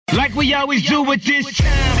Like we always do with this time.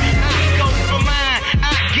 I go for mine.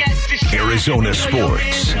 I get this. Arizona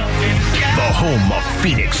Sports, the home of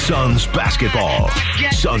Phoenix Suns basketball.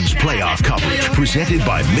 Suns playoff coverage presented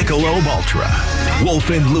by Michelob Ultra.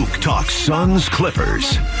 Wolf and Luke talk Suns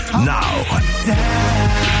Clippers. Now.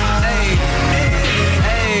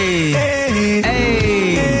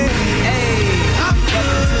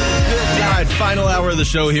 All right, final hour of the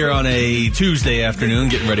show here on a Tuesday afternoon,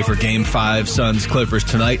 getting ready for Game 5 Suns Clippers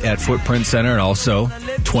tonight at Footprint Center, and also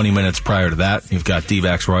 20 minutes prior to that, you've got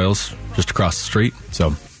D-backs Royals just across the street,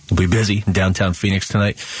 so we'll be busy in downtown Phoenix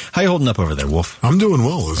tonight. How you holding up over there, Wolf? I'm doing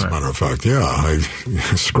well, as a matter of fact. Yeah, I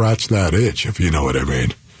scratched that itch, if you know what I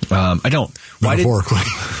mean. I don't. Metaphorically.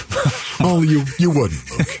 Well, you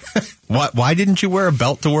wouldn't, Luke. Why didn't you wear a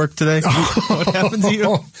belt to work today? What happened to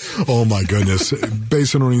you? Oh, my goodness.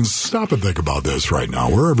 Basin Onions, stop and think about this right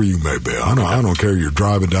now, wherever you may be. I don't care. You're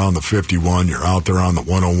driving down the 51. You're out there on the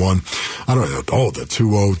 101. The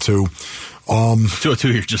 202.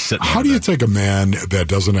 202, you're just sitting there. How do you take a man that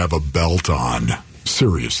doesn't have a belt on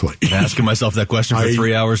seriously? Asking myself that question for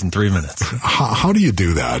 3 hours and 3 minutes. How do you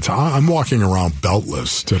do that? I'm walking around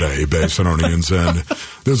beltless today, Basin Onions, and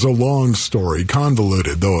there's a long story,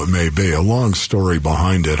 convoluted though it may be, a long story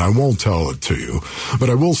behind it. I won't tell it to you, but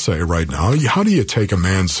I will say right now, how do you take a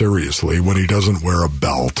man seriously when he doesn't wear a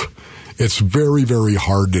belt? It's very, very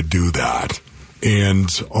hard to do that.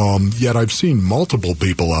 And yet I've seen multiple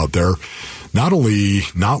people out there not only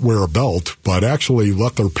not wear a belt, but actually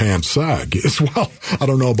let their pants sag as well. I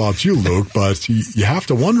don't know about you, Luke, but you have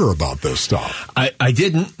to wonder about this stuff. I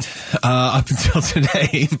didn't up until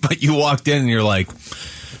today, but you walked in and you're like,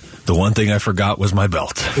 the one thing I forgot was my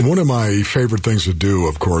belt. One of my favorite things to do,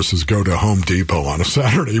 of course, is go to Home Depot on a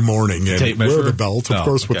Saturday morning and wear the belt, of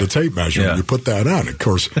course, with the tape measure. Yeah. You put that on. Of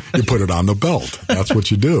course, you put it on the belt. That's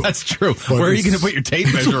what you do. That's true. But where are you going to put your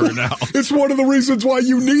tape measure now? It's one of the reasons why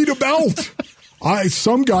you need a belt.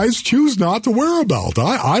 Some guys choose not to wear a belt.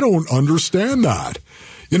 I don't understand that.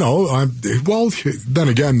 You know, then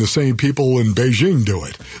again, the same people in Beijing do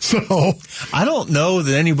it. So I don't know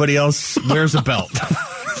that anybody else wears a belt.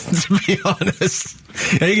 To be honest,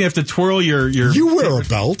 you're going to have to twirl your. You wear a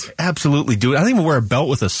belt? Absolutely, dude. I don't even wear a belt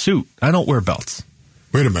with a suit. I don't wear belts.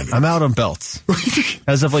 Wait a minute. I'm out on belts.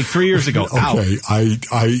 As of like 3 years ago. Okay,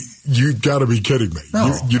 you got to be kidding me.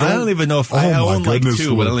 No, I don't even know if I own like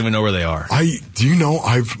two, but I don't even know where they are. Do you know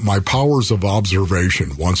my powers of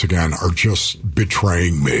observation once again are just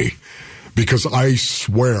betraying me. Because I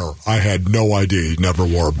swear I had no idea he never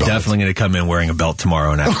wore a belt. Definitely going to come in wearing a belt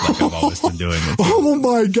tomorrow and act like I've always been doing it. Oh,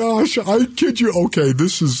 my gosh. I kid you. Okay,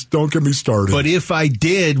 don't get me started. But if I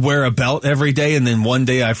did wear a belt every day and then one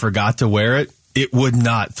day I forgot to wear it, it would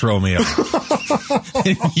not throw me off.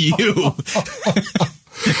 And you...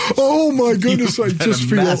 Oh, my goodness.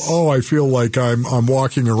 I feel like I'm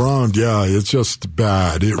walking around. Yeah, it's just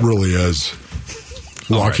bad. It really is.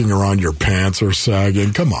 Walking around, your pants are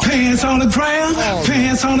sagging. Come on. Pants on the ground,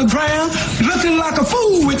 pants on the ground. Looking like a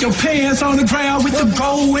fool with your pants on the ground, with the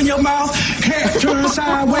bowl in your mouth. Hat turned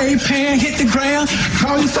sideways, pants hit the ground.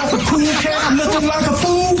 Call yourself a cool cat, looking like a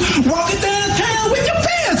fool. Walking downtown with your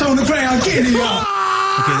pants on the ground. Get it up.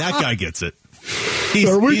 Okay, that guy gets it.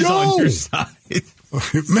 There we he's go. On your side.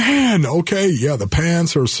 Man, okay, yeah, the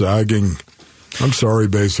pants are sagging. I'm sorry,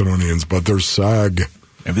 Basin Onions, but they're sag.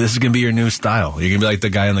 Maybe this is going to be your new style. You're going to be like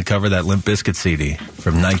the guy on the cover of that Limp Bizkit CD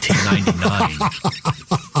from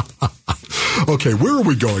 1999. Okay, where are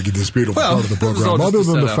we going in this beautiful part of the program? Other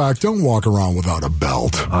than the fact, don't walk around without a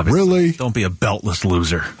belt. Really? Don't be a beltless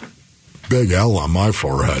loser. Big L on my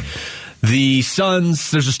forehead. The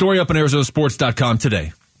Suns, there's a story up on ArizonaSports.com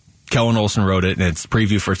today. Kellen Olson wrote it, and it's a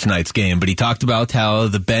preview for tonight's game. But he talked about how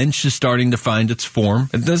the bench is starting to find its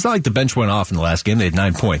form. It's not like the bench went off in the last game. They had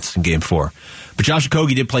 9 points in Game 4. But Josh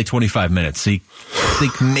Okogie did play 25 minutes. So you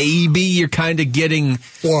think maybe you're kind of getting...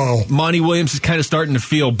 Wow. Monty Williams is kind of starting to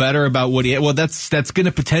feel better about what he... Well, that's going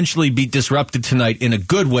to potentially be disrupted tonight in a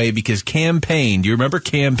good way because Cam Payne... Do you remember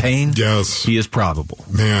Cam Payne? Yes. He is probable.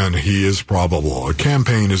 Man, he is probable. Cam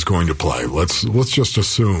Payne is going to play. Let's just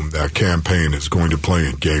assume that Cam Payne is going to play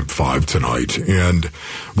in Game 5 tonight. And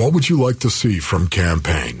what would you like to see from Cam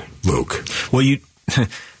Payne, Luke? Well,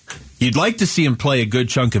 You'd like to see him play a good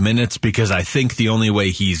chunk of minutes because I think the only way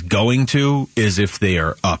he's going to is if they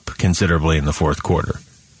are up considerably in the fourth quarter.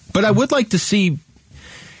 But I would like to see...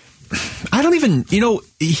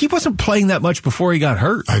 he wasn't playing that much before he got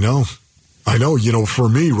hurt. I know. For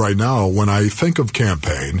me right now, when I think of Cam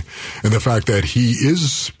Payne and the fact that he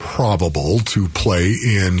is probable to play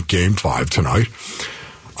in Game 5 tonight,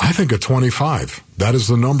 I think of 25. That is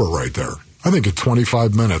the number right there. I think at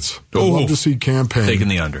 25 minutes. I'd love to see Campaign taking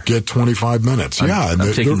the under. Get 25 minutes. I'm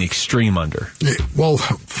taking the extreme under. Well,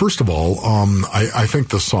 first of all, I think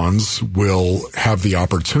the Suns will have the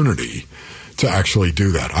opportunity to actually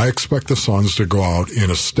do that. I expect the Suns to go out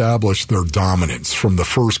and establish their dominance from the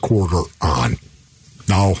first quarter on.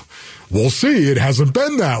 Now, we'll see. It hasn't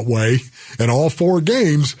been that way in all 4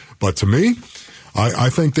 games, but to me, I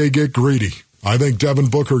think they get greedy. I think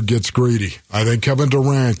Devin Booker gets greedy. I think Kevin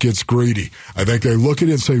Durant gets greedy. I think they look at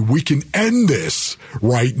it and say, we can end this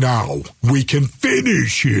right now. We can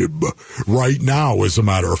finish him right now, as a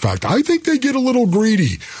matter of fact. I think they get a little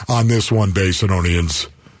greedy on this one, Basinonians.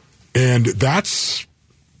 And that's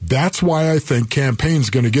why I think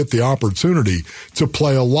Campaign's going to get the opportunity to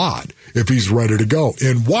play a lot if he's ready to go.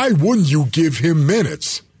 And why wouldn't you give him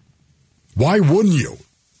minutes? Why wouldn't you?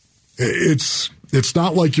 It's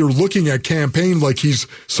not like you're looking at Campaign like he's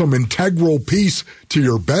some integral piece to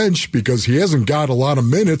your bench because he hasn't got a lot of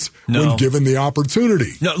minutes when given the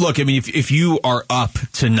opportunity. No, look, I mean, if you are up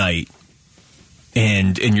tonight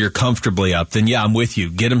and you're comfortably up, then yeah, I'm with you.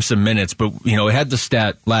 Get him some minutes. But, I had the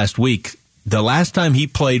stat last week. The last time he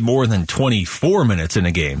played more than 24 minutes in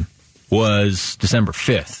a game was December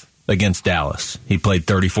 5th. Against Dallas. He played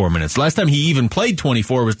 34 minutes. Last time he even played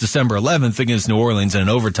 24 was December 11th against New Orleans in an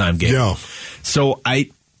overtime game. Yeah. So I'm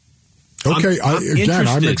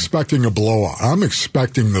expecting a blowout. I'm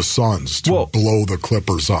expecting the Suns to blow the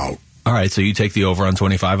Clippers out. All right, so you take the over on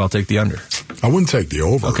 25, I'll take the under. I wouldn't take the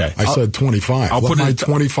over. Okay. I said 25. Let my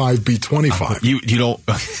 25 be 25. You don't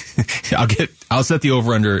I'll set the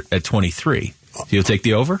over under at 23. So you'll take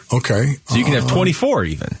the over? Okay. So you can have 24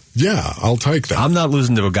 even. Yeah, I'll take that. I'm not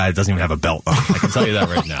losing to a guy that doesn't even have a belt on. I can tell you that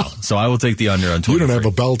right now. So I will take the under on 23. You don't have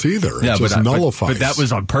a belt either. It just nullifies. But that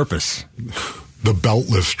was on purpose. The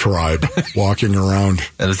beltless tribe walking around.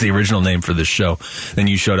 That was the original name for this show. Then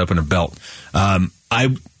you showed up in a belt.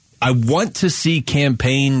 I want to see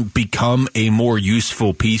Campaign become a more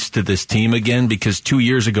useful piece to this team again because 2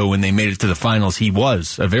 years ago when they made it to the finals, he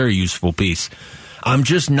was a very useful piece. I'm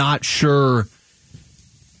just not sure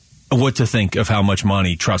what to think of how much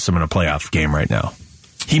Monty trusts him in a playoff game right now.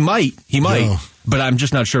 He might, but I'm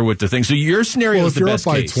just not sure what to think. So your scenario is the best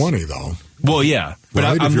case. If you're up by 20, though. Well, yeah, but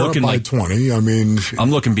right? I'm looking by 20. I mean, I'm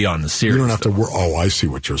looking beyond the series. You don't have to worry. Oh, I see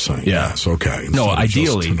what you're saying. Yeah. Yes, okay. No,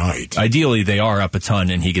 ideally they are up a ton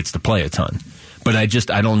and he gets to play a ton. But I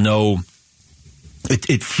don't know.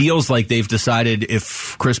 It feels like they've decided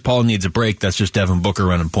if Chris Paul needs a break, that's just Devin Booker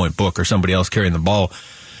running point book or somebody else carrying the ball.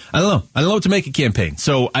 I don't know what to make of Campaign.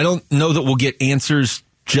 So I don't know that we'll get answers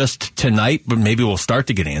just tonight, but maybe we'll start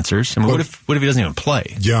to get answers. I mean, what if he doesn't even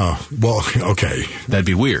play? Yeah, well, okay. That'd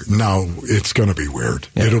be weird. No, it's going to be weird.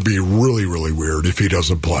 Yeah. It'll be really, really weird if he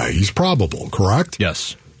doesn't play. He's probable, correct?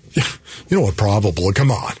 Yes. You know what, probable?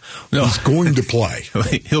 Come on. No. He's going to play.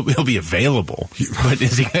 He'll be available. But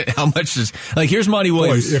is he? How much is... Like, here's Monty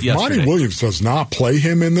Williams. If Monty Williams does not play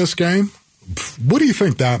him in this game, what do you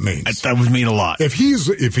think that means? That would mean a lot. If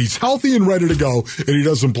he's healthy and ready to go and he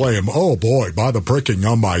doesn't play him, oh boy, by the pricking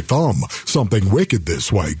on my thumb, something wicked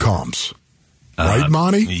this way comes. Right,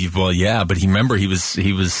 Monty? Well, yeah, but he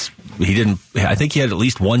didn't. I think he had at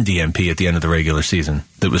least one DNP at the end of the regular season.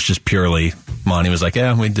 That was just purely Monty was like,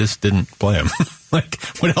 yeah, we just didn't play him. Like,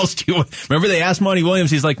 what else do you want? Remember they asked Monty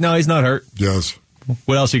Williams? He's like, no, he's not hurt. Yes.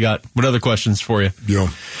 What else you got? What other questions for you? Yeah.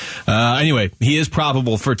 Anyway, he is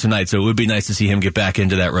probable for tonight, so it would be nice to see him get back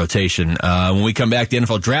into that rotation. When we come back, the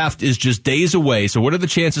NFL draft is just days away. So what are the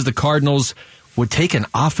chances the Cardinals would take an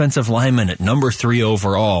offensive lineman at number 3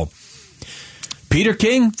 overall? Peter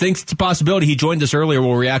King thinks it's a possibility. He joined us earlier.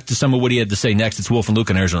 We'll react to some of what he had to say next. It's Wolf and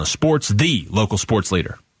Luke on Arizona Sports, the local sports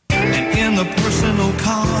leader. And in the personal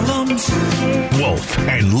columns, Wolf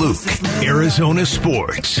and Luke, Arizona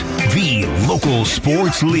Sports, the local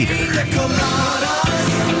sports leader.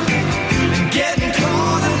 getting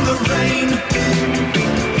caught in the rain.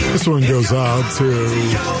 This one goes out to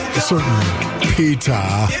a certain Peter.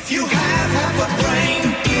 If you have half a brain,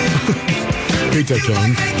 Peter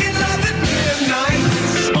King.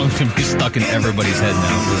 This song's going to be stuck in everybody's head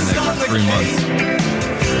now for the next 3 months.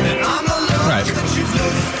 Right.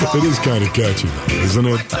 It is kind of catchy, though, isn't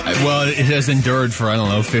it? Well, it has endured for,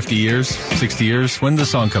 50 years, 60 years. When did the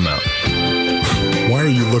song come out? Why are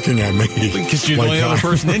you looking at me? Because you're the only other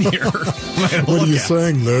person in here. What are you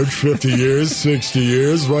saying, Luke? 50 years, 60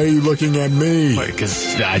 years? Why are you looking at me?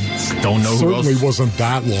 Because I don't know who else. Certainly wasn't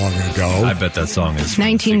that long ago. I bet that song is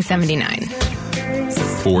 1979.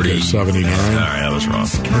 40. 79. All right, I was wrong.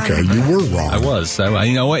 Okay, you were wrong. I was.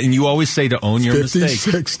 You know what? And you always say to own your 50,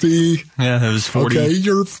 mistake. 60. Yeah, it was 40. Okay,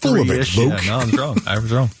 you're full of it, Luke. Yeah, no, I'm wrong. I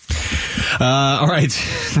was wrong. All right,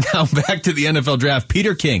 now back to the NFL draft.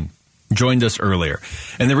 Peter King joined us earlier.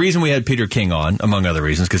 And the reason we had Peter King on, among other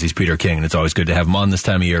reasons, because he's Peter King, and it's always good to have him on this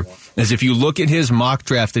time of year, is if you look at his mock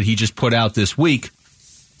draft that he just put out this week,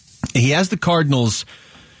 he has the Cardinals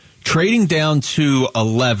trading down to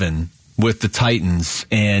 11 with the Titans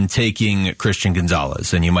and taking Christian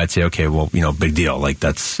Gonzalez. And you might say, okay, well, big deal. Like,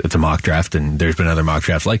 it's a mock draft, and there's been other mock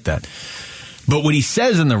drafts like that. But what he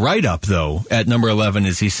says in the write-up, though, at number 11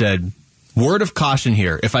 is he said, word of caution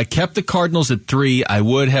here. If I kept the Cardinals at 3, I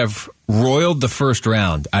would have roiled the first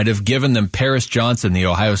round. I'd have given them Paris Johnson, the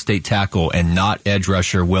Ohio State tackle, and not edge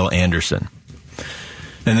rusher Will Anderson.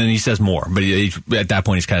 And then he says more. But at that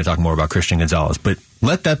point, he's kind of talking more about Christian Gonzalez. But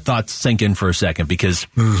let that thought sink in for a second, because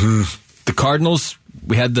the Cardinals,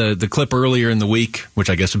 we had the clip earlier in the week, which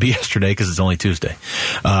I guess would be yesterday because it's only Tuesday,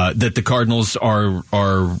 that the Cardinals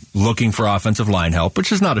are looking for offensive line help,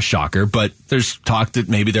 which is not a shocker, but there's talk that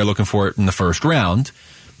maybe they're looking for it in the first round.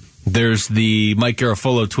 There's the Mike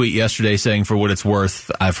Garafolo tweet yesterday saying, for what it's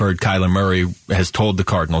worth, I've heard Kyler Murray has told the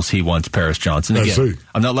Cardinals he wants Paris Johnson. Again,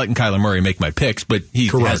 I'm not letting Kyler Murray make my picks, but he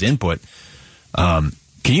has input. Can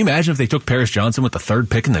you imagine if they took Paris Johnson with the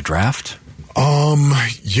 3rd pick in the draft?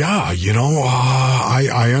 Yeah,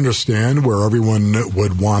 I understand where everyone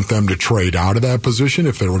would want them to trade out of that position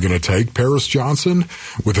if they were going to take Paris Johnson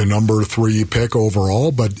with a number 3 pick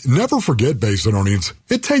overall. But never forget, Basinonians,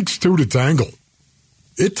 it takes 2 to tangle.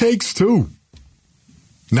 It takes 2.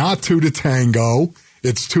 Not 2 to tango.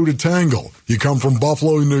 It's 2 to tangle. You come from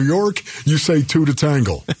Buffalo, New York, you say 2 to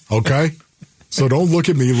tangle. Okay? So don't look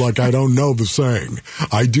at me like I don't know the saying.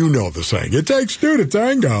 I do know the saying. It takes 2 to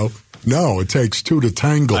tango. No, it takes 2 to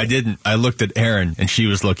tangle. I didn't. I looked at Erin, and she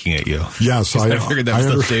was looking at you. Yes, I figured that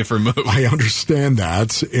was the safer move. I understand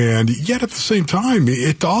that, and yet at the same time,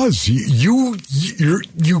 it does. You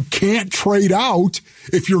can't trade out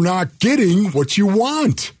if you're not getting what you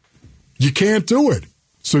want. You can't do it.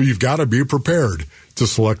 So you've got to be prepared to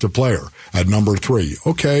select a player at number 3.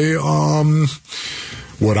 Okay,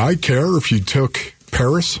 would I care if you took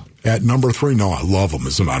Paris at number 3? No, I love him,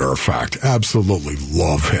 as a matter of fact. Absolutely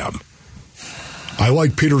love him. I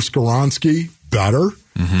like Peter Skoronski better,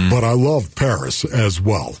 but I love Paris as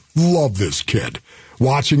well. Love this kid.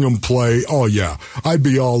 Watching him play, oh yeah, I'd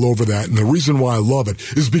be all over that. And the reason why I love it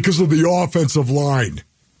is because of the offensive line.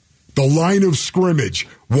 The line of scrimmage,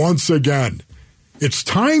 once again. It's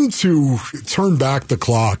time to turn back the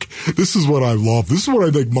clock. This is what I love. This is what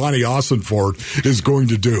I think Monty Ossenfort is going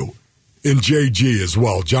to do. In JG as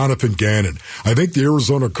well, Jonathan Gannon. I think the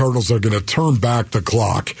Arizona Cardinals are going to turn back the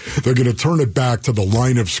clock. They're going to turn it back to the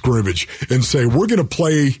line of scrimmage and say, we're going to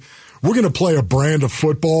play a brand of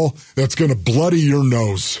football that's going to bloody your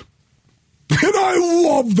nose. And I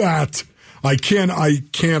love that. I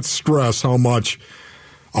can't stress how much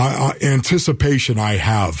anticipation I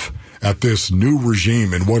have at this new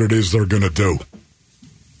regime and what it is they're going to do.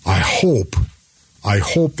 I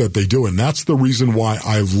hope that they do, and that's the reason why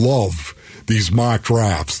I love these mock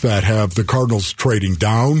drafts that have the Cardinals trading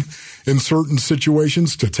down in certain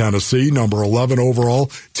situations to Tennessee, number 11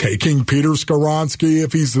 overall, taking Peter Skoronski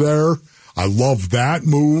if he's there. I love that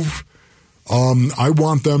move. I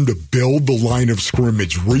want them to build the line of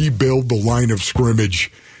scrimmage, rebuild the line of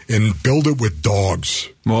scrimmage, and build it with dogs.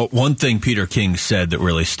 Well, one thing Peter King said that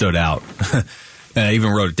really stood out, and I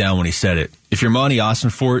even wrote it down when he said it, if you're Monty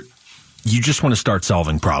Ossenfort, you just want to start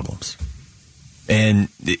solving problems. And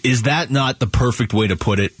is that not the perfect way to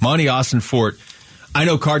put it? Monty Ossenfort, I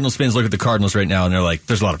know Cardinals fans look at the Cardinals right now and they're like,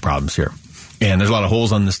 there's a lot of problems here. And there's a lot of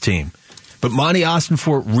holes on this team. But Monty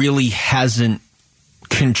Ossenfort really hasn't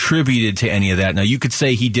contributed to any of that. Now, you could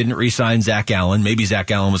say he didn't re-sign Zach Allen. Maybe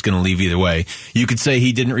Zach Allen was going to leave either way. You could say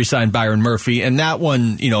he didn't re-sign Byron Murphy. And that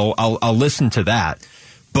one, I'll listen to that.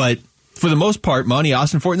 But for the most part, Monty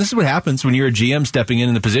Ossenfort, and this is what happens when you're a GM stepping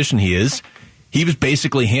in the position he is, he was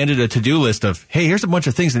basically handed a to-do list of, hey, here's a bunch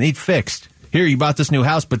of things that need fixed. Here, you bought this new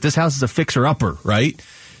house, but this house is a fixer-upper, right?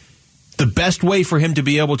 The best way for him to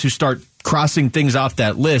be able to start crossing things off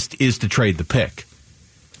that list is to trade the pick.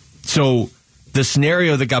 So the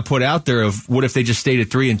scenario that got put out there of what if they just stayed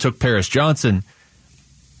at 3 and took Paris Johnson,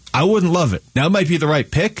 I wouldn't love it. Now, it might be the right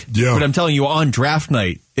pick, but I'm telling you, on draft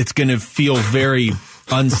night, it's going to feel very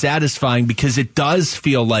unsatisfying because it does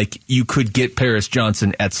feel like you could get Paris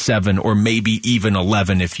Johnson at 7 or maybe even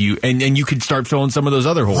 11 if you and you could start filling some of those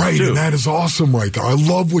other holes right, too. And that is awesome right there. I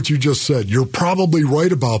love what you just said. You're probably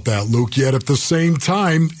right about that, Luke, yet at the same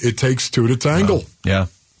time, it takes 2 to tangle. Yeah.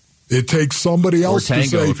 It takes somebody else to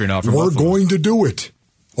say, if you're not from we're Buffalo. going to do it.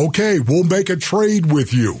 Okay, we'll make a trade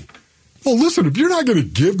with you. Well, listen, if you're not going to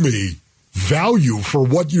give me value for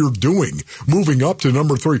what you're doing, moving up to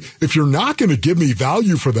number 3. If you're not going to give me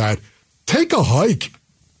value for that, take a hike.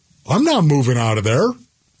 I'm not moving out of there.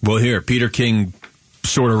 Well, here, Peter King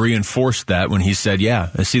sort of reinforced that when he said, yeah,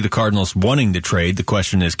 I see the Cardinals wanting to trade. The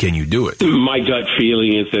question is, can you do it? My gut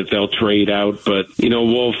feeling is that they'll trade out. But,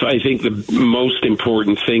 Wolf, I think the most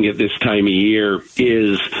important thing at this time of year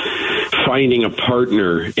is finding a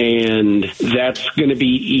partner. And that's going to be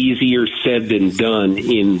easier said than done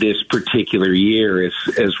in this particular year.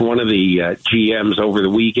 As one of the GMs over the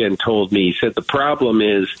weekend told me, he said the problem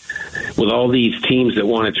is with all these teams that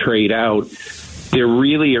want to trade out, there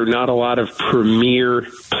really are not a lot of premier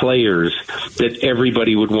players that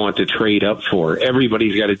everybody would want to trade up for.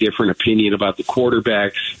 Everybody's got a different opinion about the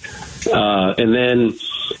quarterbacks. And then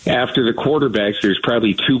after the quarterbacks, there's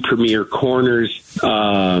probably 2 premier corners.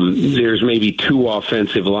 There's maybe 2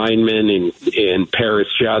 offensive linemen in Paris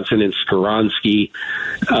Johnson and Skoronski.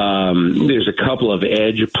 There's a couple of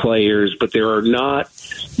edge players, but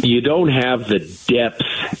you don't have the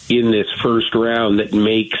depth in this first round that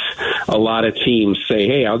makes a lot of teams say,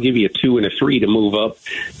 hey, I'll give you a 2 and a 3 to move up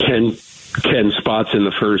 10 spots in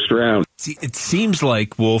the first round. See, it seems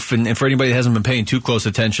like, Wolf, and for anybody that hasn't been paying too close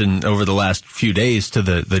attention over the last few days to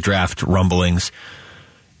the draft rumblings,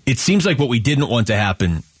 it seems like what we didn't want to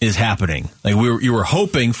happen is happening. Like you were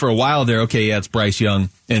hoping for a while there, okay, yeah, it's Bryce Young,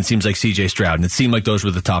 and it seems like C.J. Stroud, and it seemed like those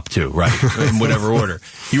were the top 2, right, in whatever order.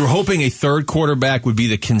 You were hoping a third quarterback would be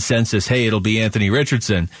the consensus, hey, it'll be Anthony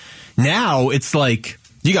Richardson. Now it's like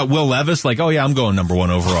you got Will Levis, like, oh, yeah, I'm going number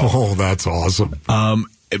 1 overall. Oh, that's awesome.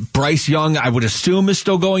 Bryce Young, I would assume, is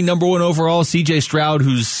still going number 1 overall. C.J. Stroud,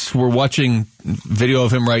 we're watching video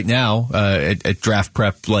of him right now at draft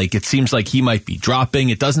prep. Like, it seems like he might be dropping.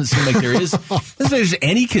 It doesn't seem like there's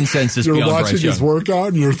any consensus beyond Bryce Young. You're watching his workout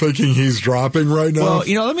and you're thinking he's dropping right now?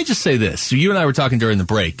 Well, let me just say this. So you and I were talking during the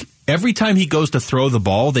break. Every time he goes to throw the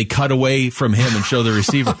ball, they cut away from him and show the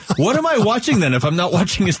receiver. What am I watching then if I'm not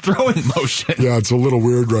watching his throwing motion? Yeah, it's a little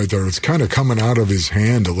weird right there. It's kind of coming out of his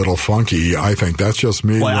hand a little funky, I think. That's just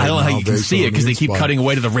me. Well, I don't know how you can see it because they keep cutting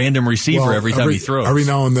away to the random receiver every time he throws. Every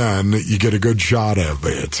now and then you get a good shot of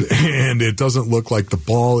it, and it doesn't look like the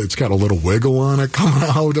ball. It's got a little wiggle on it coming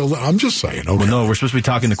out. I'm just saying. Okay. Well, no, we're supposed to be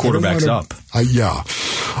talking the quarterbacks up. Yeah.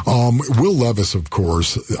 Will Levis, of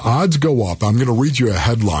course, odds go up. I'm going to read you a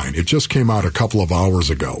headline. It just came out a couple of hours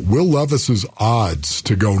ago. Will Levis's odds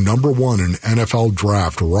to go number 1 in NFL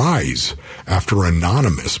draft rise after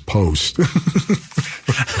anonymous post.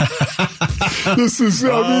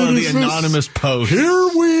 Anonymous post. Here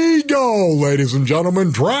we go, ladies and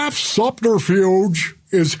gentlemen. Draft subterfuge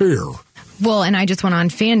is here. Well, and I just went on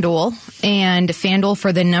FanDuel, and FanDuel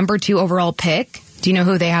for the number 2 overall pick. Do you know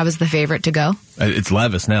who they have as the favorite to go? It's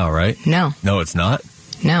Levis now, right? No. No, it's not?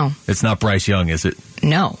 No. It's not Bryce Young, is it?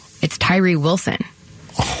 No. It's Tyree Wilson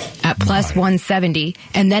at plus 170,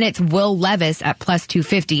 and then it's Will Levis at plus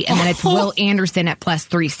 250, and then it's Will Anderson at plus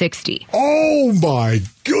 360. Oh, my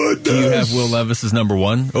goodness. Do you have Will Levis as number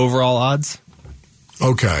 1 overall odds?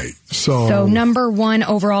 Okay, so number 1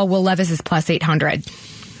 overall, Will Levis is plus 800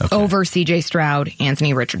 over C.J. Stroud,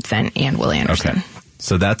 Anthony Richardson, and Will Anderson. Okay.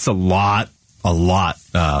 So that's a lot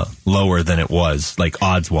lower than it was, like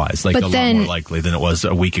odds-wise, like lot more likely than it was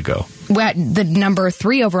a week ago. The number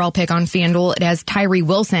 3 overall pick on FanDuel, it has Tyree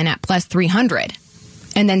Wilson at plus 300,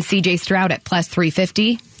 and then C.J. Stroud at plus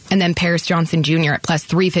 350, and then Paris Johnson Jr. at plus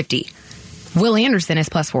 350. Will Anderson is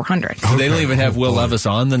plus 400. So they don't even have Will Levis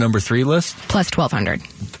on the number 3 list? Plus 1,200.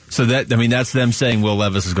 So that's them saying Will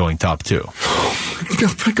Levis is going top 2. Now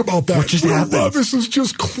think about that. What just happened? Levis is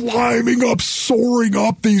just climbing up, soaring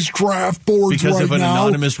up these draft boards because of an now.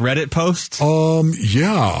 Anonymous Reddit post?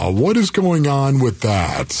 Yeah. What is going on with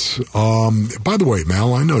that? By the way,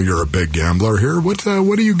 Mal, I know you're a big gambler here. What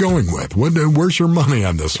are you going with? Where's your money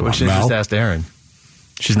on this one, Mal? Just asked Aaron.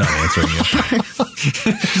 She's not answering you.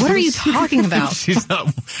 What are you talking about? She's not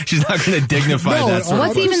going to dignify that.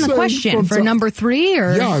 What's even the question for number 3,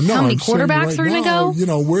 or how many quarterbacks are going to go?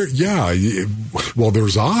 Well,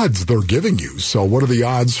 there's odds they're giving you. So what are the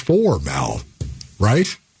odds for, Mal?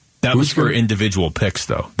 Right? That was for individual picks,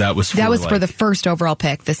 though. That was for the first overall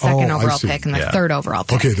pick, the second overall pick, and the third overall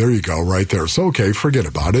pick. Okay, there you go, right there. So, okay, forget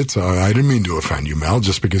about it. I didn't mean to offend you, Mel.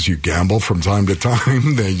 Just because you gamble from time to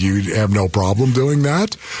time, that you have no problem doing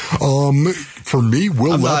that. For me,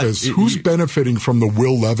 Will Levis, who's benefiting from the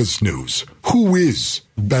Will Levis news? Who is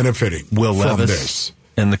benefiting Will from Levis this?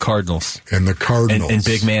 And the Cardinals. And the Cardinals. And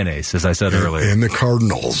Big Mayonnaise, as I said earlier. And the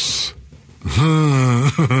Cardinals.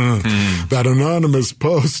 That anonymous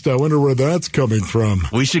post, I wonder where that's coming from.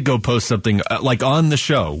 We should go post something, like on the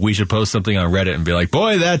show, we should post something on Reddit and be like,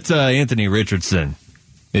 boy, that Anthony Richardson,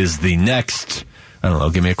 is the next, I don't know,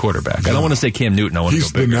 give me a quarterback. I don't want to say Cam Newton. I want to go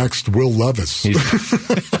bigger. He's the next Will Levis.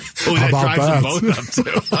 Oh, that drives them both up,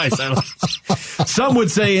 too. Some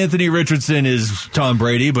would say Anthony Richardson is Tom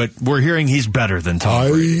Brady, but we're hearing he's better than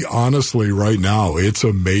Tom Brady. Honestly, right now, it's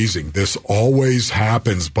amazing. This always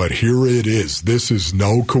happens, but here it is. This is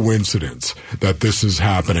no coincidence that this is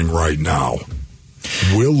happening right now.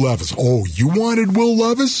 Will Levis. Oh, you wanted Will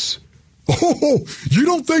Levis? Oh, you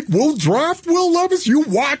don't think we'll draft Will Levis? You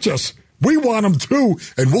watch us. We want him too,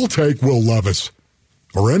 and we'll take Will Levis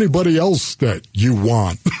or anybody else that you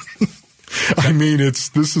want. I mean,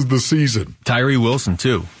 this is the season. Tyree Wilson,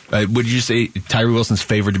 too. Would you say Tyree Wilson's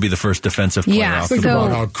favored to be the first defensive player? Yeah, think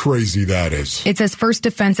about how crazy that is. It says first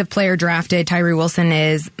defensive player drafted. Tyree Wilson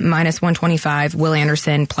is -125. Will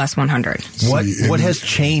Anderson +100. What has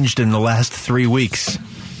changed in the last 3 weeks?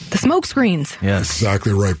 The smoke screens. Yes,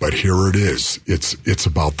 exactly right. But here it is. It's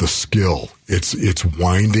about the skill. It's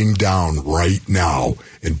winding down right now,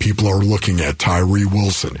 and people are looking at Tyree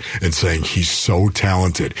Wilson and saying he's so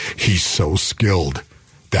talented, he's so skilled.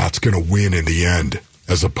 That's going to win in the end,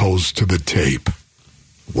 as opposed to the tape.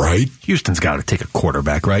 Right? Houston's got to take a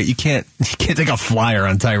quarterback, right? You can't take a flyer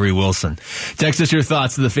on Tyree Wilson. Text us your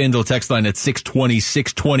thoughts to the FanDuel text line at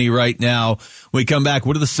 620 right now. When we come back,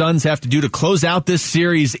 what do the Suns have to do to close out this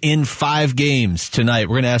series in 5 games tonight?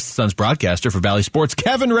 We're going to ask the Suns broadcaster for Valley Sports,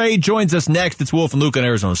 Kevin Ray, joins us next. It's Wolf and Luke on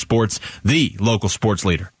Arizona Sports, the local sports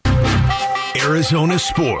leader. Arizona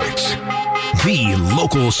Sports, the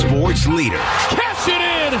local sports leader. Cash it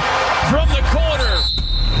in from the corner.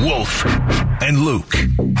 Wolf and Luke.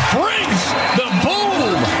 Brings the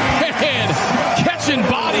boom and catching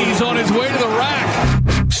bodies on his way to the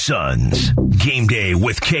rack. Suns, game day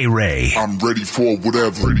with K-Ray. I'm ready for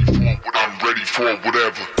whatever. I'm ready for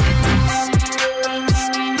whatever.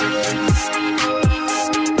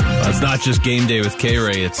 It's not just game day with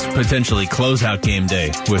K-Ray, it's potentially closeout game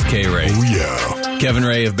day with K-Ray. Oh, yeah. Kevin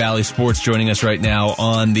Ray of Valley Sports joining us right now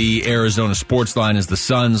on the Arizona Sports Line as the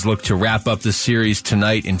Suns look to wrap up the series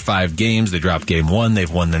tonight in 5 games. They dropped game 1. They've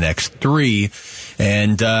won the next 3.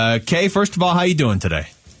 And, Kay, first of all, how you doing today?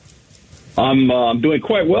 I'm doing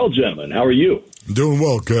quite well, gentlemen. How are you? Doing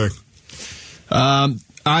well, Kay.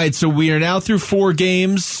 All right, so we are now through 4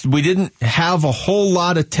 games. We didn't have a whole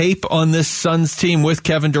lot of tape on this Suns team with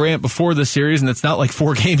Kevin Durant before the series, and it's not like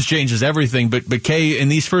 4 games changes everything. But Kay, in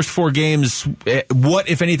these first 4 games, what,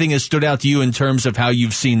 if anything, has stood out to you in terms of how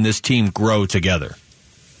you've seen this team grow together?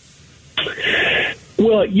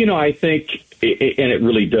 Well, I think, and it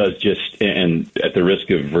really does just, and at the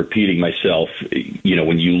risk of repeating myself,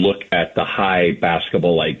 when you look at the high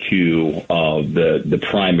basketball IQ of the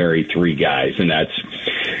primary 3 guys, and that's,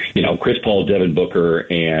 Chris Paul, Devin Booker,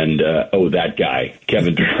 and, that guy,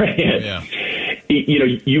 Kevin Durant, yeah.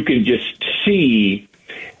 You can just see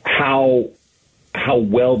how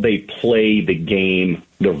well they play the game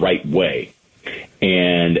the right way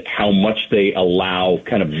and how much they allow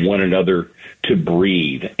kind of one another to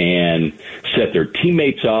breathe and set their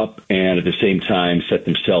teammates up and at the same time set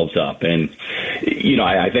themselves up. And,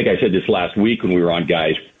 I think I said this last week when we were on,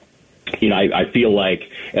 guys, I feel like,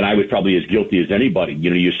 and I was probably as guilty as anybody,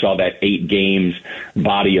 you saw that 8 games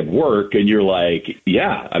body of work and you're like,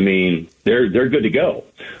 yeah, I mean, they're good to go.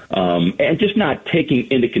 And just not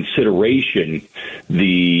taking into consideration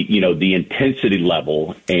the intensity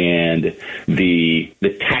level and the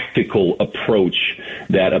tactical approach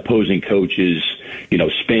that opposing coaches,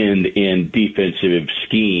 spend in defensive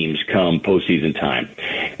schemes come postseason time.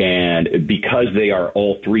 And because they are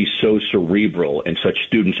all 3 so cerebral and such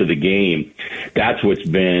students of the game, that's what's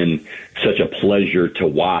been such a pleasure to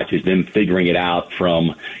watch, is them figuring it out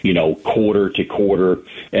from, quarter to quarter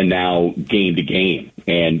and now game to game.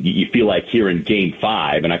 And you feel like here in game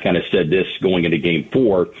 5, and I kind of said this going into game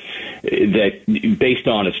 4, that based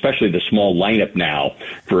on especially the small lineup now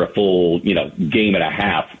for a full, game and a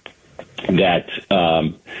half, that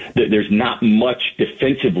there's not much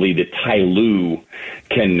defensively that Ty Lue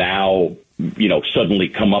can now suddenly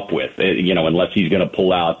come up with, unless he's going to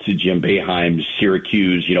pull out to Jim Boeheim's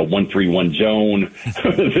Syracuse, 1-3-1 zone,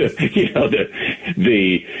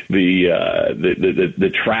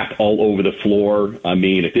 the trap all over the floor. I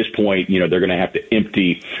mean, at this point, they're going to have to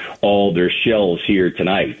empty all their shells here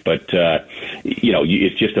tonight. But,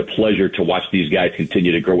 it's just a pleasure to watch these guys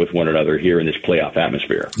continue to grow with one another here in this playoff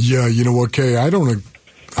atmosphere. Yeah, you know what, Kay, I don't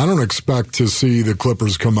I don't expect to see the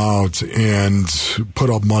Clippers come out and put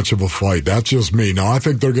up much of a fight. That's just me. Now, I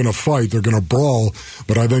think they're going to fight. They're going to brawl.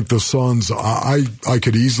 But I think the Suns, I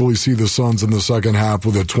could easily see the Suns in the second half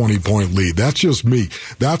with a 20-point lead. That's just me.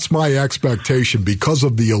 That's my expectation because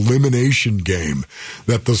of the elimination game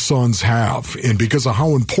that the Suns have and because of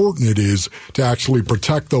how important it is to actually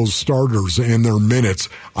protect those starters and their minutes.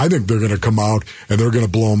 I think they're going to come out and they're going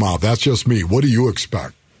to blow them out. That's just me. What do you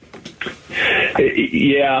expect?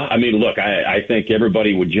 Yeah, I mean, look, I think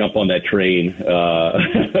everybody would jump on that train,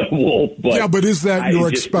 Wolf. But is that your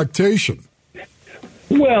expectation?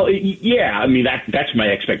 Well, yeah, I mean, that's my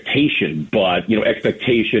expectation, but,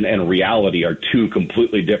 expectation and reality are two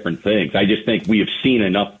completely different things. I just think we have seen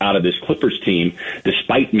enough out of this Clippers team,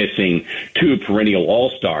 despite missing two perennial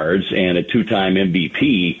All-Stars and a two-time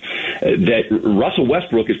MVP, that Russell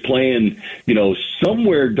Westbrook is playing,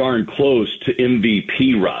 somewhere darn close to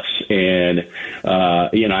MVP Russ. And,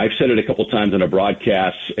 I've said it a couple times on a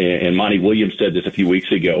broadcast, and Monty Williams said this a few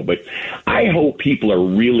weeks ago, but I hope people are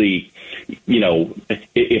really,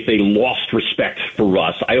 if they lost respect for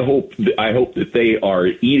Russ, I hope that they are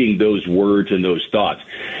eating those words and those thoughts.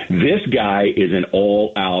 This guy is an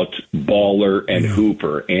all-out baller and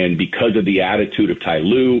hooper, and because of the attitude of Ty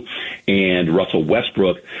Lue and Russell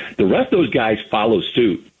Westbrook, the rest of those guys follow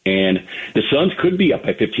suit, and the Suns could be up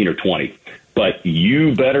by 15 or 20. But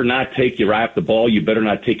you better not take your eye off the ball. You better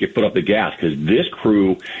not take your foot off the gas because this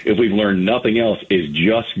crew, if we've learned nothing else, is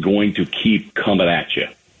just going to keep coming at you.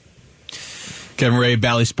 Kevin Ray,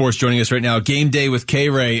 Bally Sports, joining us right now. Game day with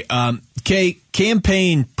K-Ray.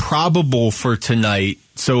 Campaign probable for tonight,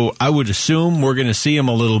 so I would assume we're going to see him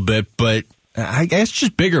a little bit, but I guess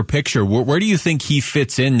just bigger picture, where do you think he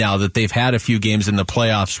fits in now that they've had a few games in the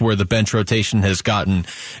playoffs where the bench rotation has gotten,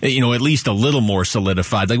 at least a little more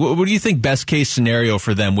solidified? Like, what do you think best case scenario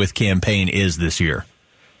for them with Campaign is this year?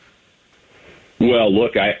 Well,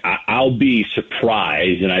 look, I'll be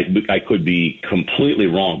surprised, and I could be completely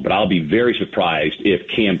wrong, but I'll be very surprised if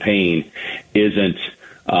Campaign isn't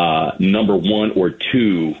number one or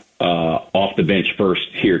two off the bench first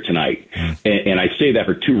here tonight. And I say that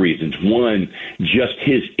for two reasons. One, just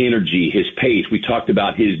his energy, his pace. We talked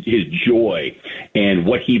about his joy and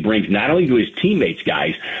what he brings not only to his teammates,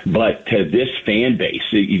 guys, but to this fan base.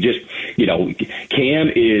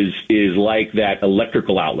 Cam is like that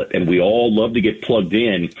electrical outlet, and we all love to get plugged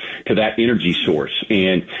in to that energy source.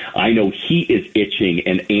 And I know he is itching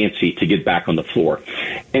and antsy to get back on the floor.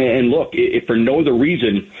 And look, if for no other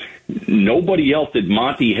reason, nobody else that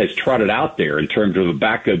Monty has trotted out there in terms of a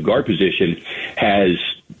backup guard position has,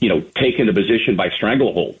 taken the position by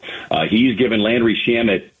stranglehold. He's given Landry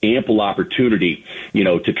Shamet ample opportunity,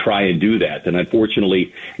 to try and do that. And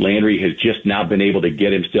unfortunately, Landry has just not been able to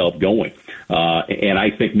get himself going. And I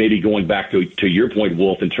think maybe going back to your point,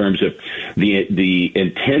 Wolf, in terms of the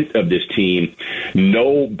intent of this team,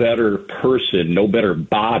 no better person, no better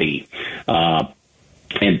body,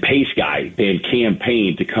 and pace guy than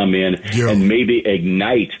Campaign to come in and maybe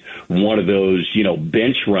ignite one of those,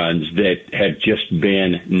 bench runs that have just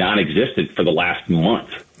been non-existent for the last month.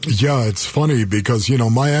 Yeah, it's funny because,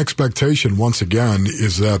 my expectation, once again,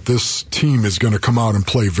 is that this team is going to come out and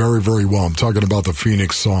play very, very well. I'm talking about the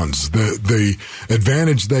Phoenix Suns. The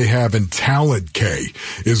advantage they have in talent, K,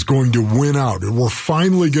 is going to win out. And we're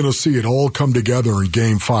finally going to see it all come together in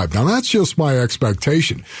Game 5. Now, that's just my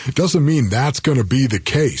expectation. It doesn't mean that's going to be the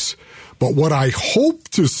case. But what I hope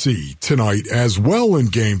to see tonight as well in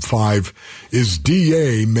Game 5 is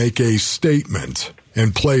D.A. make a statement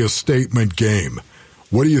and play a statement game.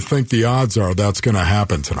 What do you think the odds are that's going to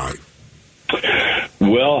happen tonight?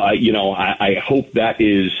 Well, I hope that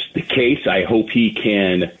is the case. I hope he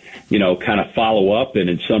can, kind of follow up and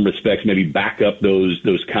in some respects maybe back up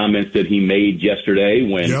those comments that he made yesterday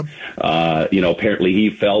when, apparently he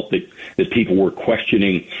felt that people were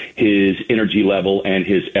questioning his energy level and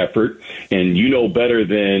his effort. And better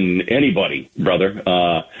than anybody,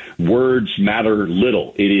 brother, words matter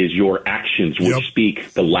little. It is your actions which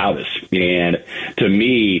speak the loudest. And to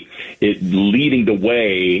me, it leading the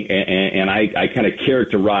way, and I kind of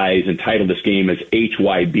characterize and title this game as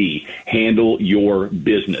HYB, handle your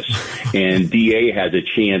business. And DA has a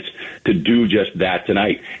chance to do just that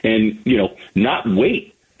tonight. And, not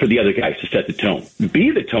wait for the other guys to set the tone.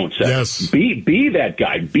 Be the tone setter. Yes. Be that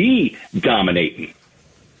guy. Be dominating.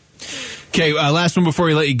 Okay, last one before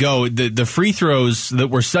we let you go. The free throws that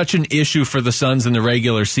were such an issue for the Suns in the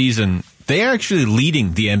regular season, they are actually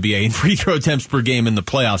leading the NBA in free throw attempts per game in the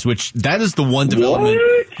playoffs, which that is the one development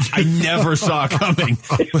I never saw coming.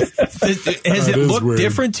 Has it looked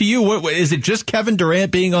different to you? Is it just Kevin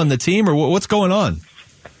Durant being on the team, or what's going on?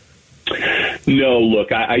 No,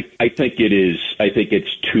 look, I think it is. I think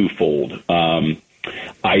it's twofold.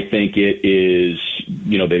 I think it is,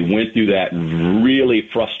 they went through that really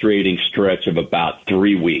frustrating stretch of about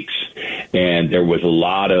 3 weeks, and there was a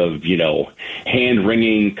lot of,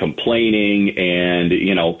 hand-wringing, complaining, and,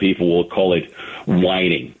 people will call it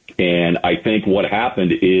whining. And I think what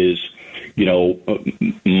happened is,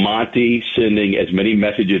 Monty sending as many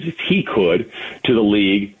messages as he could to the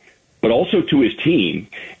league, but also to his team.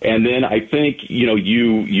 And then I think,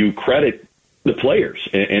 you credit the players.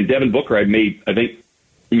 And Devin Booker, I made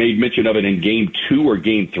mention of it in Game 2 or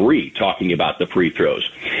Game 3, talking about the free throws.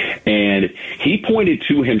 And he pointed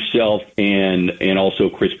to himself and also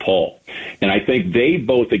Chris Paul. And I think they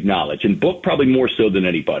both acknowledge, and Book probably more so than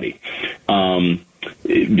anybody,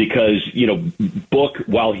 because, Book,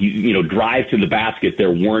 while he, drive to the basket,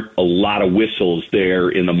 there weren't a lot of whistles there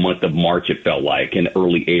in the month of March, it felt like, in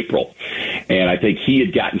early April. And I think he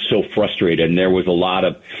had gotten so frustrated, and there was a lot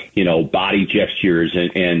of, body gestures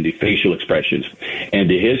and facial expressions. And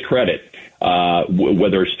to his credit,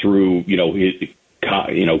 whether it's through, his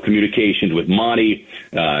communications with Monty,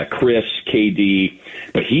 Chris, KD,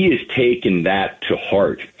 but he has taken that to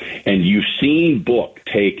heart. And you've seen Book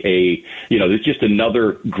take there's just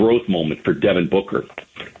another growth moment for Devin Booker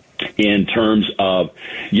in terms of,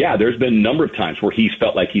 there's been a number of times where he's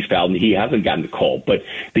felt like he's fouled and he hasn't gotten the call. But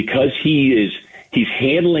because he's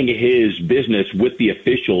handling his business with the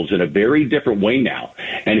officials in a very different way now,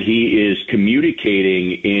 and he is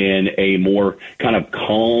communicating in a more kind of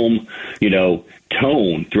calm,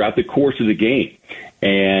 tone throughout the course of the game.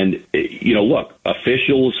 And, look,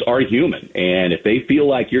 officials are human, and if they feel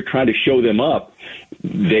like you're trying to show them up,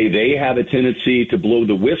 they have a tendency to blow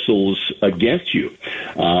the whistles against you.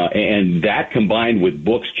 And that combined with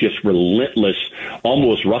Book's just relentless,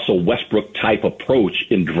 almost Russell Westbrook type approach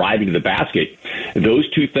in driving to the basket, those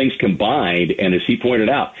two things combined, and as he pointed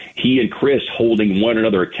out, he and Chris holding one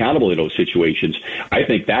another accountable in those situations, I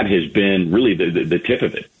think that has been really the tip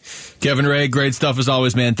of it. Kevin Ray, great stuff as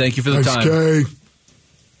always, man. Thank you for the time. Kay.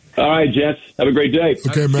 All right, gents. Have a great day.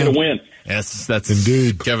 Okay, man. Get a win. Yes, that's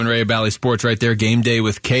indeed Kevin Ray of Bally Sports right there. Game day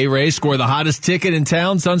with K-Ray. Score the hottest ticket in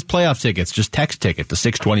town. Suns playoff tickets. Just text ticket to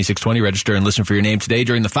 620-620. Register and listen for your name today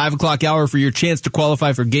during the 5 o'clock hour for your chance to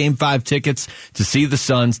qualify for Game 5 tickets to see the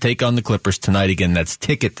Suns take on the Clippers tonight. Again, that's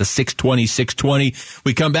ticket to 620-620.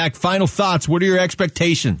 We come back. Final thoughts. What are your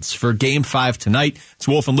expectations for Game 5 tonight? It's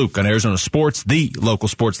Wolf and Luke on Arizona Sports, the local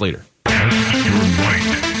sports leader.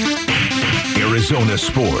 Arizona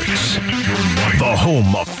Sports, the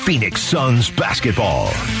home of Phoenix Suns basketball.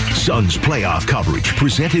 Suns playoff coverage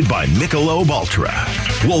presented by Michelob Ultra.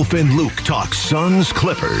 Wolf and Luke talk Suns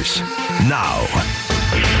Clippers now.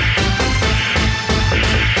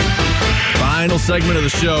 Final segment of the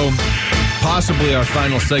show. Possibly our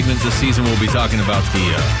final segment this season, we'll be talking about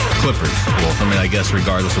the Clippers. Wolf, I guess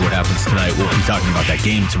regardless of what happens tonight, we'll be talking about that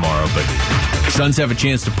game tomorrow. But Suns have a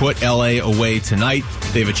chance to put L.A. away tonight.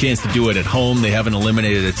 They have a chance to do it at home. They haven't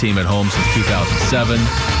eliminated a team at home since 2007.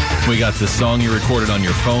 We got this song you recorded on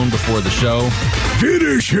your phone before the show.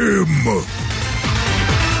 Finish him!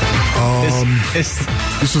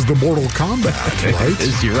 This is the Mortal Kombat,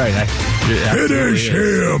 right? You're right. Finish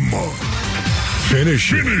him!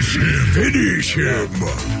 Finish him.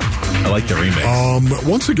 I like the remix.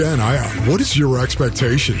 Once again, what is your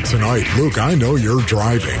expectation tonight? Luke, I know you're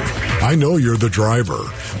driving. I know you're the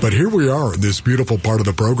driver. But here we are in this beautiful part of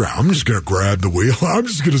the program. I'm just going to grab the wheel. I'm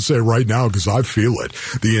just going to say right now, because I feel it,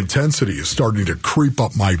 the intensity is starting to creep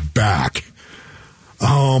up my back.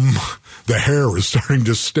 The hair is starting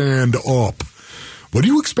to stand up. What do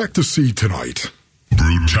you expect to see tonight?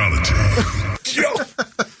 Brutality.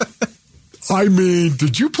 I mean,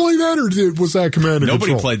 did you play that, or was that Command and Control?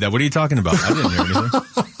 Nobody played that. What are you talking about? I didn't hear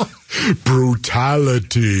anything.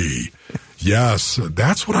 Brutality. Yes,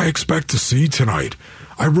 that's what I expect to see tonight.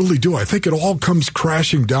 I really do. I think it all comes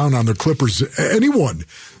crashing down on the Clippers. Anyone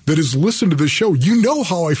that has listened to this show, you know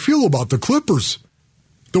how I feel about the Clippers.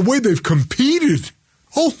 The way they've competed.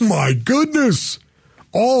 Oh, my goodness.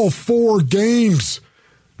 All 4 games,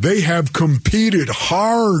 they have competed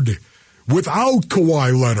hard. Without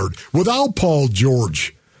Kawhi Leonard, without Paul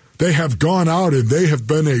George, they have gone out and they have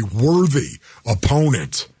been a worthy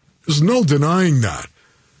opponent. There's no denying that.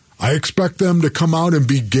 I expect them to come out and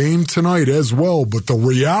be game tonight as well, but the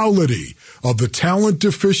reality of the talent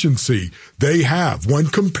deficiency they have when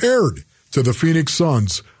compared to the Phoenix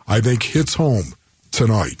Suns, I think hits home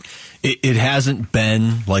tonight. It hasn't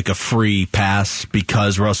been like a free pass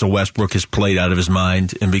because Russell Westbrook has played out of his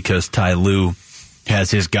mind and because Ty Lue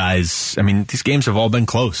has his guys. I mean, these games have all been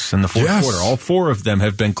close in the fourth quarter. All 4 of them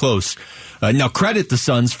have been close. Now, credit the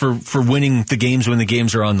Suns for winning the games when the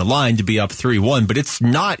games are on the line to be up 3-1, but it's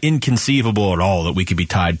not inconceivable at all that we could be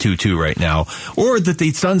tied 2-2 right now, or that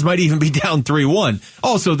the Suns might even be down 3-1.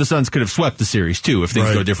 Also, the Suns could have swept the series, too, if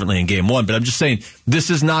things go differently in Game 1. But I'm just saying, this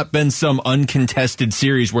has not been some uncontested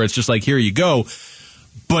series where it's just like, here you go.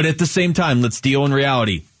 But at the same time, let's deal in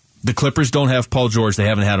reality. The Clippers don't have Paul George. They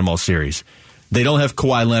haven't had him all series. They don't have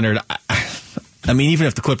Kawhi Leonard. I mean, even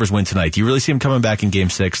if the Clippers win tonight, do you really see him coming back in Game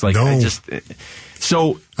 6? Like, no.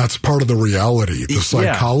 So that's part of the reality, the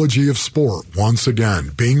psychology of sport. Once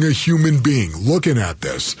again, being a human being, looking at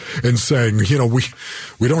this and saying,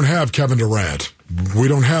 we don't have Kevin Durant, we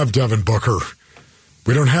don't have Devin Booker,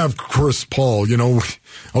 we don't have Chris Paul.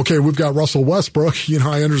 Okay, we've got Russell Westbrook.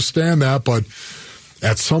 I understand that, but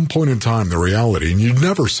at some point in time, the reality, and you'd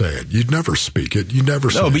never say it, you'd never speak it, you'd never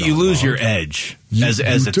say it. No, but you lose your edge as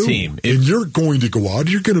a team. And you're going to go out,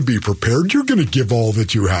 you're going to be prepared, you're going to give all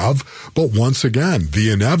that you have. But once again, the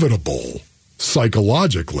inevitable,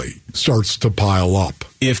 psychologically, starts to pile up.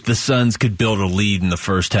 If the Suns could build a lead in the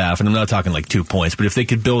first half, and I'm not talking like 2 points, but if they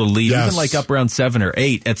could build a lead, even like up around 7 or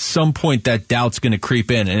 8, at some point that doubt's going to creep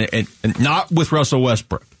in, and not with Russell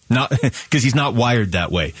Westbrook. Not because he's not wired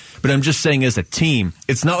that way. But I'm just saying as a team,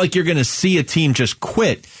 it's not like you're going to see a team just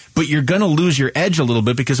quit, but you're going to lose your edge a little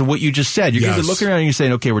bit because of what you just said. You're going to be looking around and you're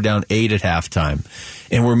saying, okay, we're down 8 at halftime,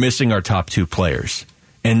 and we're missing our top 2 players.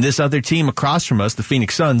 And this other team across from us, the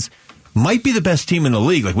Phoenix Suns, might be the best team in the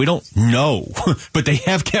league. Like, we don't know. But they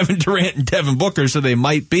have Kevin Durant and Devin Booker, so they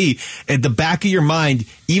might be. At the back of your mind,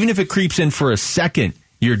 even if it creeps in for a second,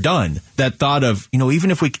 you're done. That thought of,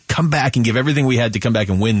 even if we come back and give everything we had to come back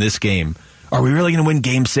and win this game, are we really going to win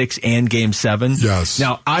Game 6 and Game 7? Yes.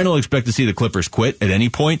 Now, I don't expect to see the Clippers quit at any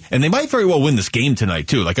point, and they might very well win this game tonight,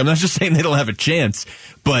 too. Like, I'm not just saying they don't have a chance,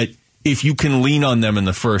 but if you can lean on them in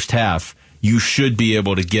the first half, you should be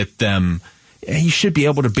able to get them. You should be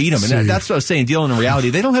able to beat them. And that's what I was saying, dealing in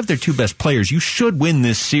reality. They don't have their 2 best players. You should win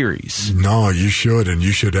this series. No, you should, and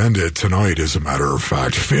you should end it tonight, as a matter of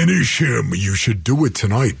fact. Finish him. You should do it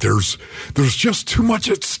tonight. There's just too much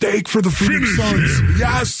at stake for the Phoenix Suns.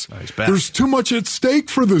 Yes. There's too much at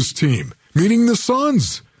stake for this team, meaning the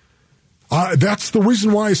Suns. That's the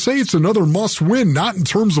reason why I say it's another must-win, not in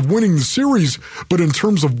terms of winning the series, but in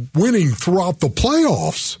terms of winning throughout the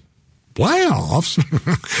playoffs. Playoffs?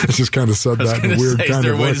 I just kind of said that in a weird kind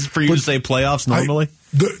of way. Is there for you to say playoffs normally?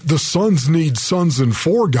 The Suns need Suns and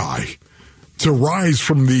 4 guy to rise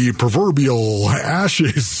from the proverbial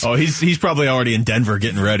ashes. Oh, he's probably already in Denver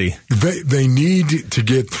getting ready. They need to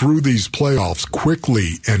get through these playoffs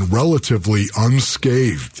quickly and relatively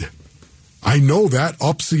unscathed. I know that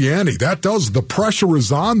ups the ante. That does. The pressure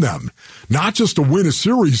is on them. Not just to win a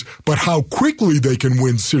series, but how quickly they can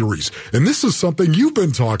win series. And this is something you've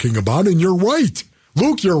been talking about, and you're right.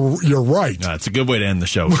 Luke, you're right. No, it's a good way to end the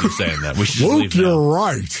show if you're saying that. We should Luke, you're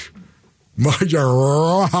right.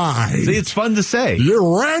 You're right. See, it's fun to say. You're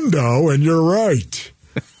rando, and you're right.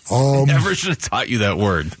 Never should have taught you that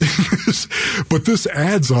word. But this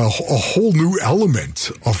adds a whole new element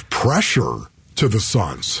of pressure to the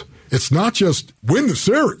Suns. It's not just win the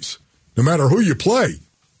series, no matter who you play,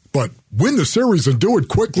 but win the series and do it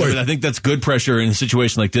quickly. Yeah, I think that's good pressure in a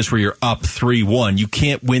situation like this where you're up 3-1. You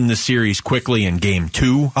can't win the series quickly in Game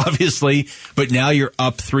 2, obviously, but now you're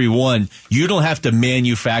up 3-1. You don't have to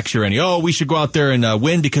manufacture we should go out there and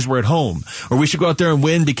win because we're at home, or we should go out there and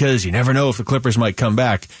win because you never know if the Clippers might come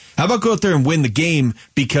back. How about go out there and win the game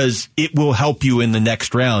because it will help you in the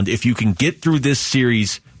next round if you can get through this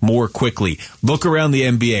series more quickly. Look around the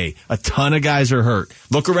NBA. A ton of guys are hurt.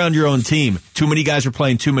 Look around your own team. Too many guys are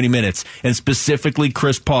playing too many minutes. And specifically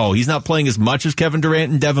Chris Paul. He's not playing as much as Kevin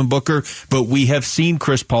Durant and Devin Booker, but we have seen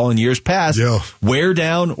Chris Paul in years past wear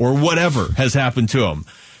down or whatever has happened to him.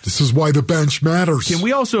 This is why the bench matters. Can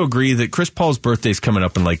we also agree that Chris Paul's birthday is coming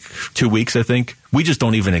up in like 2 weeks, I think? We just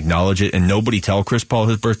don't even acknowledge it, and nobody tell Chris Paul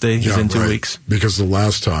his birthday is in 2 weeks? Because the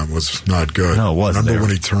last time was not good. No, it wasn't. Remember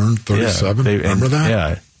when he turned 37? Remember that?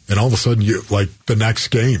 Yeah. And all of a sudden, the next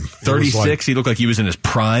game. 36, he looked like he was in his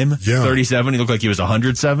prime. Yeah. 37, he looked like he was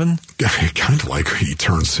 107. Kind of like he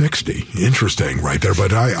turned 60. Interesting right there,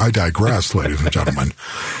 but I digress, ladies and gentlemen.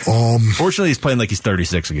 Fortunately, he's playing like he's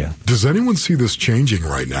 36 again. Does anyone see this changing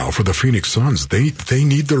right now for the Phoenix Suns? They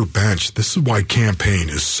need their bench. This is why campaign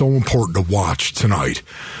is so important to watch tonight.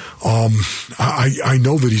 I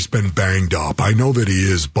know that he's been banged up. I know that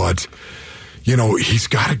he is, but he's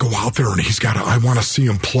got to go out there and I want to see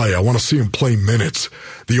him play. I want to see him play minutes.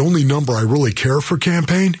 The only number I really care for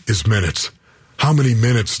campaign is minutes. How many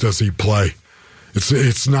minutes does he play?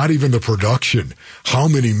 It's not even the production. How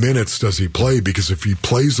many minutes does he play? Because if he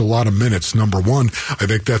plays a lot of minutes, number one, I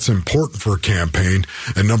think that's important for a campaign.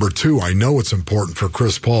 And number two, I know it's important for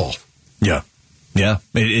Chris Paul. Yeah. Yeah.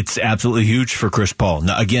 It's absolutely huge for Chris Paul.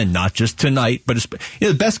 Now, again, not just tonight, but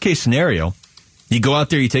the best case scenario, you go out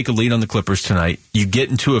there, you take a lead on the Clippers tonight, you get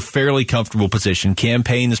into a fairly comfortable position,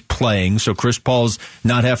 Campaign is playing, so Chris Paul's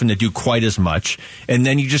not having to do quite as much, and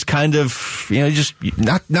then you just kind of, just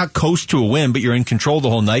not coast to a win, but you're in control the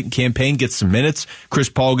whole night, and Campaign gets some minutes, Chris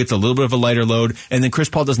Paul gets a little bit of a lighter load, and then Chris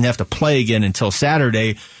Paul doesn't have to play again until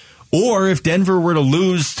Saturday. Or if Denver were to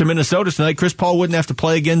lose to Minnesota tonight, Chris Paul wouldn't have to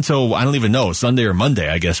play again till, I don't even know, Sunday or Monday,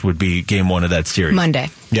 I guess, would be game one of that series. Monday.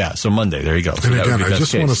 Yeah, so Monday. There you go. So and again, I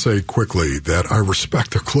just want to say quickly that I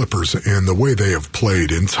respect the Clippers and the way they have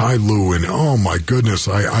played. And Ty Lue, and oh my goodness,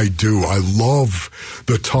 I do. I love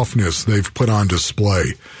the toughness they've put on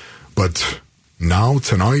display. But now,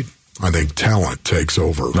 tonight, I think talent takes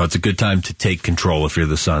over. No, it's a good time to take control if you're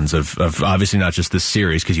the Suns of obviously not just this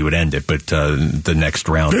series because you would end it, but the next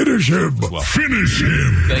round. Finish him. Well. Finish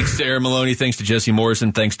him. Thanks to Aaron Maloney. Thanks to Jesse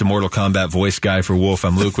Morrison. Thanks to Mortal Kombat voice guy for Wolf.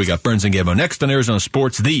 I'm Luke. We got Burns and Gabo next on Arizona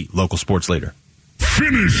Sports, the local sports leader.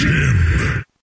 Finish him.